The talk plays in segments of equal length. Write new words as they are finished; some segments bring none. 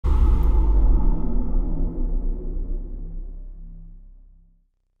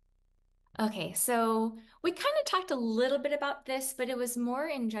Okay, so we kind of talked a little bit about this, but it was more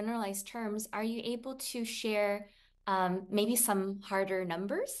in generalized terms. Are you able to share maybe some harder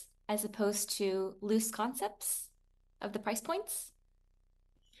numbers as opposed to loose concepts of the price points?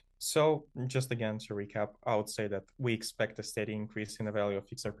 So just again to recap, I would say that we expect a steady increase in the value of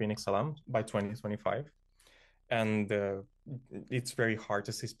XRP and XLM by 2025. And it's very hard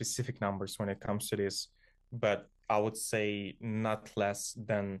to say specific numbers when it comes to this, but I would say not less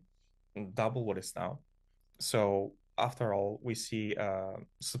than double what is now. So after all, we see a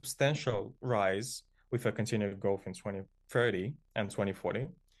substantial rise with a continued growth in 2030 and 2040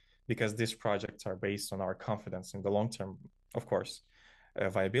 because these projects are based on our confidence in the long term, of course,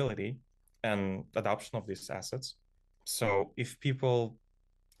 viability and adoption of these assets. So if people,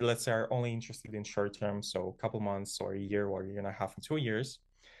 let's say, are only interested in short term, so a couple months or a year and a half and 2 years,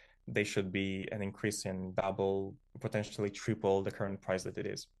 they should be an increase in double, potentially triple the current price that it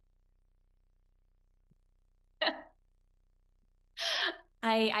is.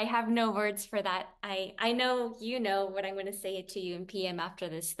 I have no words for that. I know you know what I'm going to say to you in PM after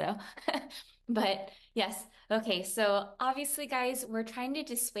this though. But yes, okay. So obviously, guys, we're trying to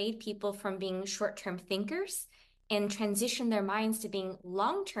dissuade people from being short-term thinkers and transition their minds to being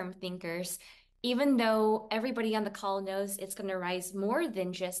long-term thinkers, even though everybody on the call knows it's going to rise more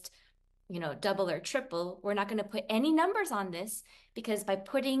than just double or triple. We're not going to put any numbers on this because by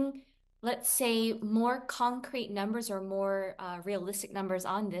putting, let's say, more concrete numbers or more realistic numbers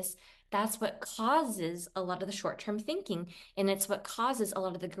on this, that's what causes a lot of the short-term thinking. And it's what causes a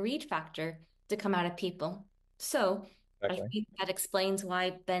lot of the greed factor to come out of people. So I Exactly. think that explains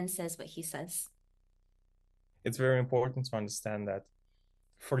why Ben says what he says. It's very important to understand that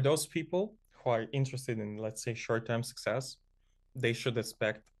for those people who are interested in, let's say, short-term success, they should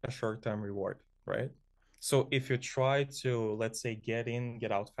expect a short-term reward, right? So if you try to, let's say, get in,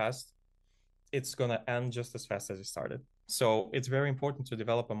 get out fast, it's going to end just as fast as you started. So it's very important to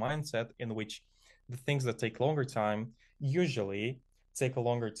develop a mindset in which the things that take longer time usually take a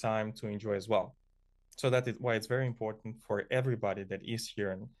longer time to enjoy as well. So that is why it's very important for everybody that is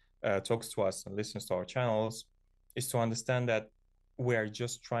here and talks to us and listens to our channels is to understand that we are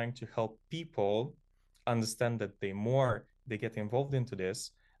just trying to help people understand that the more they get involved into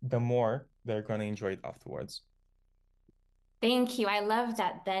this, the more they're going to enjoy it afterwards. Thank you. I love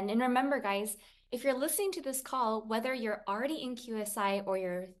that, Ben. And remember, guys, if you're listening to this call, whether you're already in QSI or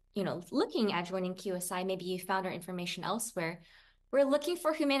you're, looking at joining QSI, maybe you found our information elsewhere. We're looking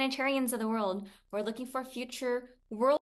for humanitarians of the world. We're looking for future world